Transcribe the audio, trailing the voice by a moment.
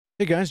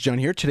Hey guys, John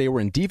here. Today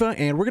we're in Diva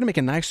and we're going to make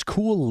a nice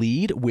cool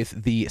lead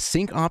with the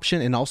sync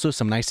option and also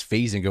some nice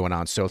phasing going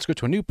on. So let's go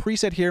to a new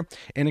preset here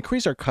and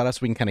increase our cutoff so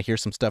we can kind of hear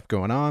some stuff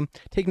going on.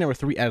 Take number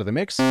 3 out of the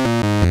mix.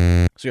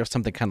 So you have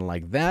something kind of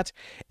like that.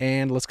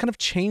 And let's kind of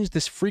change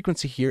this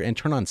frequency here and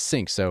turn on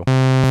sync. So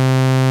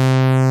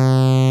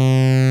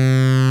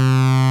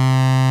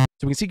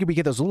we can see we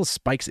get those little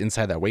spikes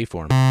inside that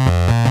waveform.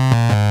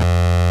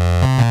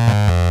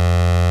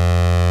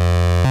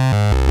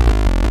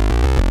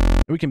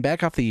 We can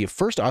back off the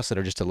first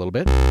oscillator just a little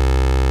bit.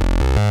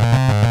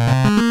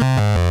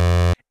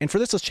 And for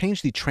this, let's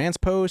change the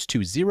transpose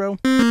to 0.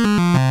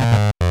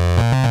 And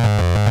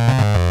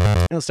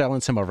let's dial in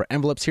some of our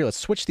envelopes here. Let's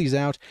switch these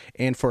out.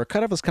 And for a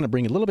cutoff, let's kind of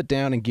bring it a little bit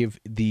down and give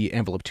the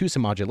envelope 2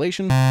 some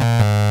modulation. And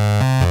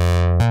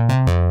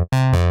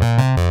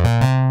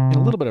a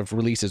little bit of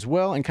release as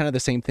well. And kind of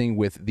the same thing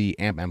with the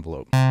amp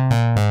envelope.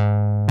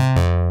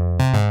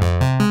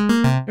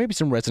 Maybe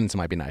some resonance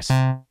might be nice.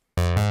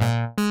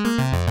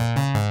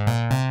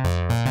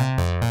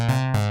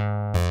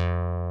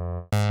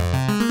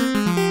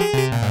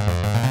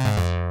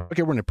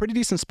 Okay, we're in a pretty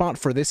decent spot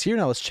for this here.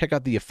 Now let's check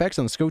out the effects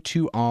and let's go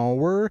to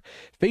our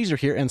phaser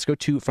here and let's go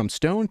to from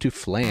stone to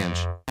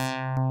flange.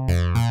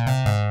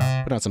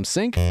 Put on some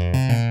sync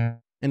and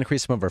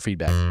increase some of our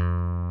feedback.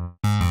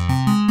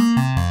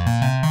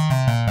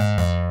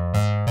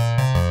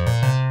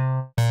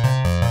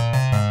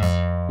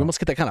 We almost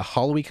get that kind of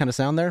hollowy kind of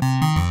sound there.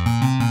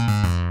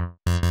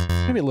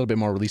 Maybe a little bit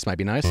more release might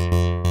be nice.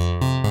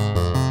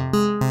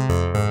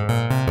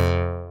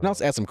 Now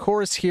let's add some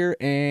chorus here,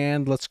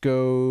 and let's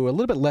go a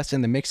little bit less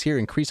in the mix here,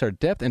 increase our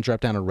depth, and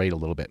drop down our rate a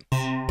little bit.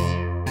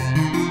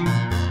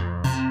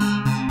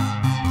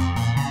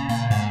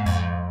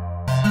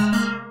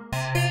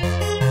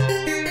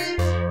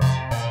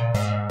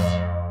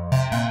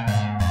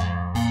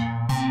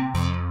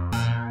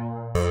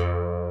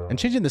 And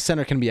changing the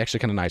center can be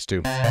actually kind of nice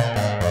too.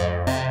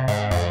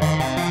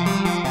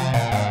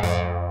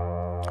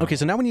 Okay,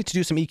 so now we need to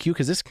do some EQ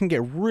because this can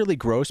get really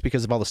gross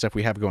because of all the stuff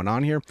we have going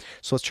on here.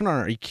 So let's turn on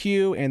our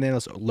EQ and then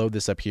let's load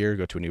this up here,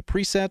 go to a new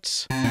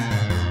preset.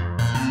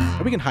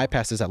 And we can high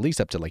pass this at least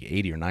up to like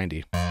 80 or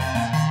 90.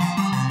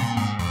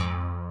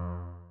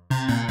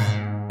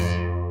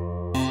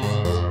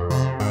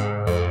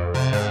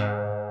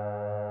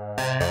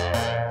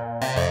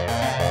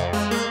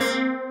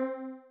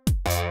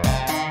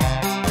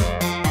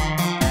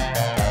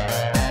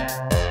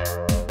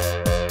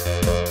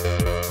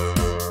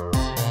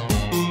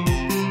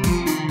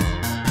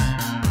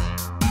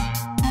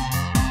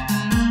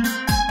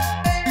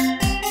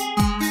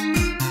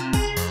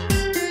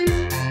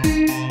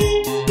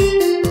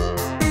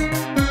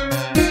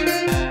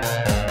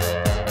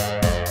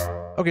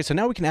 Okay, so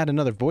now we can add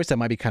another voice that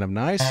might be kind of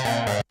nice.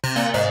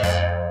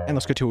 And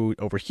let's go to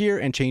over here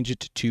and change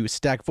it to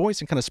stack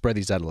voice and kind of spread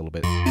these out a little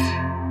bit.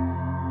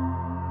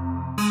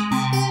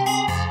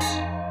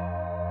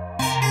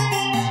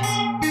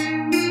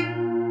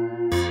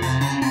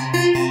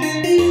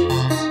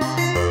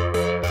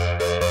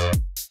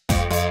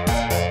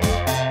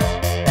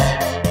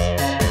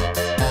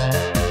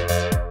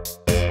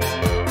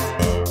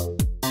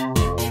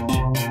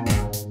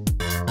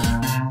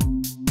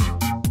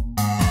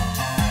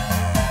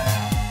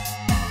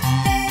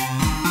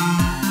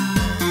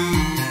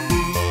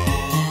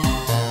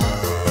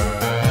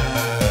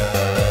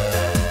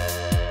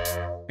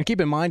 And keep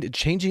in mind,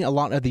 changing a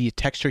lot of the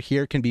texture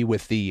here can be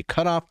with the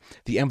cutoff,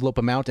 the envelope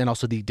amount, and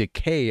also the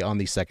decay on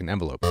the second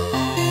envelope.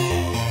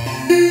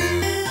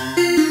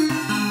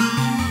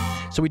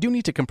 So we do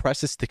need to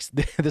compress this.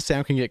 The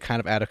sound can get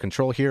kind of out of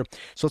control here.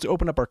 So let's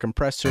open up our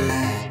compressor,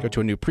 go to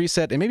a new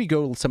preset, and maybe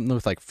go something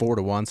with like 4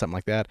 to 1, something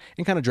like that,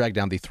 and kind of drag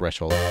down the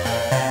threshold.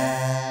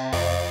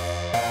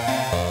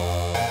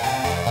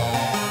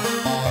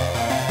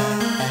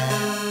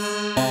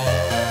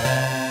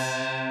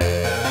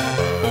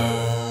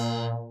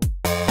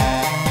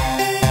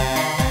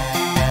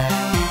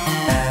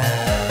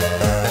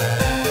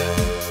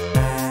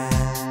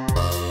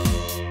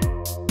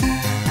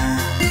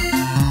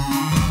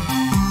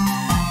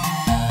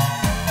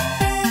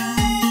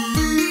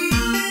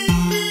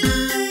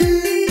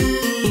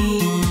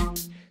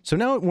 So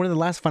now one of the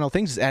last final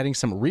things is adding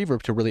some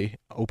reverb to really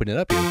open it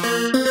up here.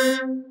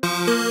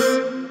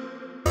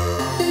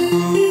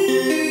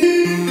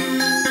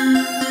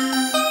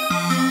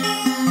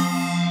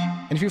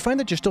 And if you find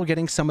that you're still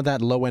getting some of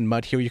that low end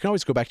mud here, you can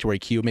always go back to our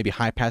EQ, maybe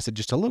high pass it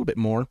just a little bit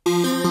more.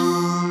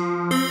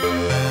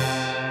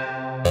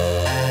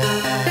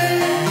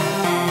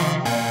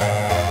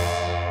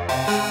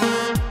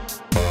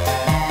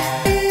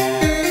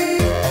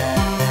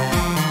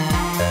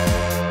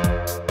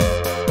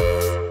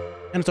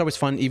 And it's always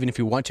fun, even if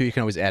you want to, you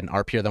can always add an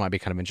ARP here. That might be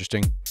kind of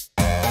interesting.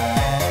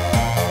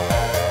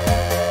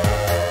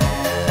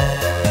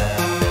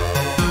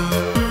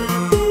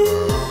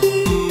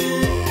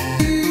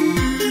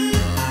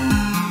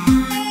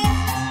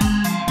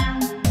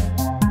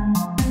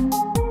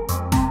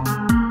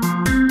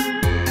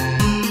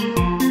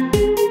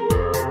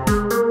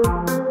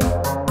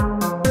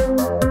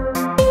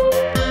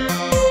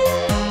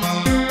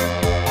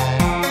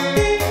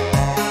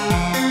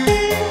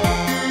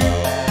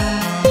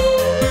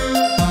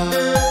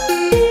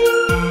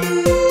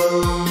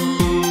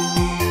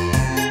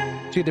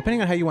 too,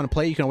 depending on how you want to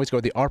play, you can always go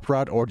with the ARP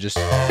route or just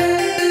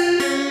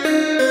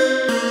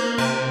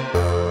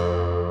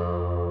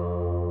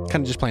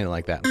kind of just playing it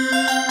like that.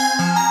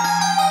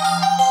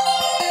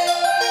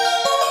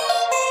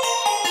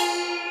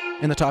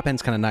 And the top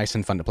end's kind of nice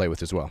and fun to play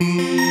with as well.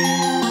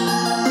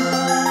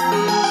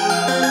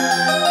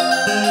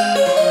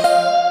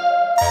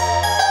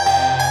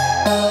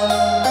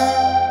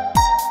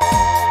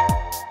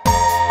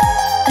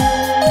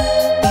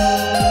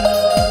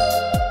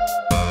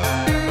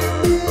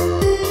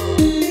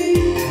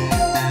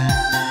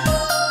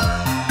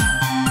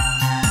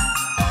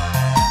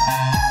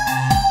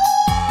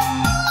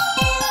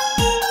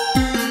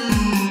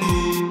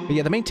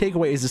 Yeah, the main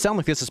takeaway is to sound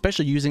like this,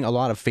 especially using a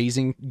lot of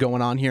phasing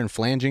going on here and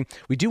flanging.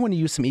 We do want to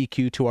use some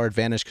EQ to our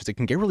advantage because it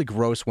can get really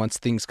gross once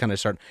things kind of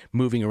start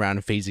moving around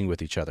and phasing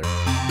with each other.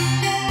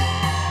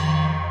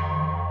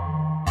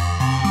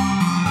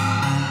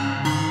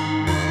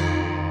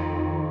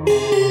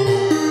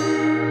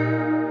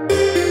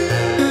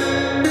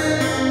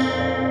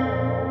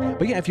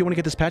 But yeah, if you want to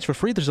get this patch for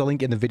free, there's a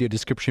link in the video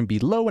description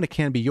below, and it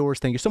can be yours.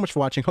 Thank you so much for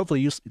watching. Hopefully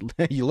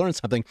you learned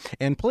something,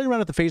 and play around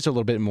with the phaser a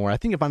little bit more. I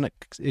think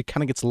it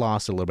kind of gets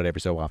lost a little bit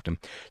every so often.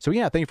 So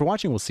yeah, thank you for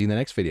watching. We'll see you in the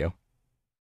next video.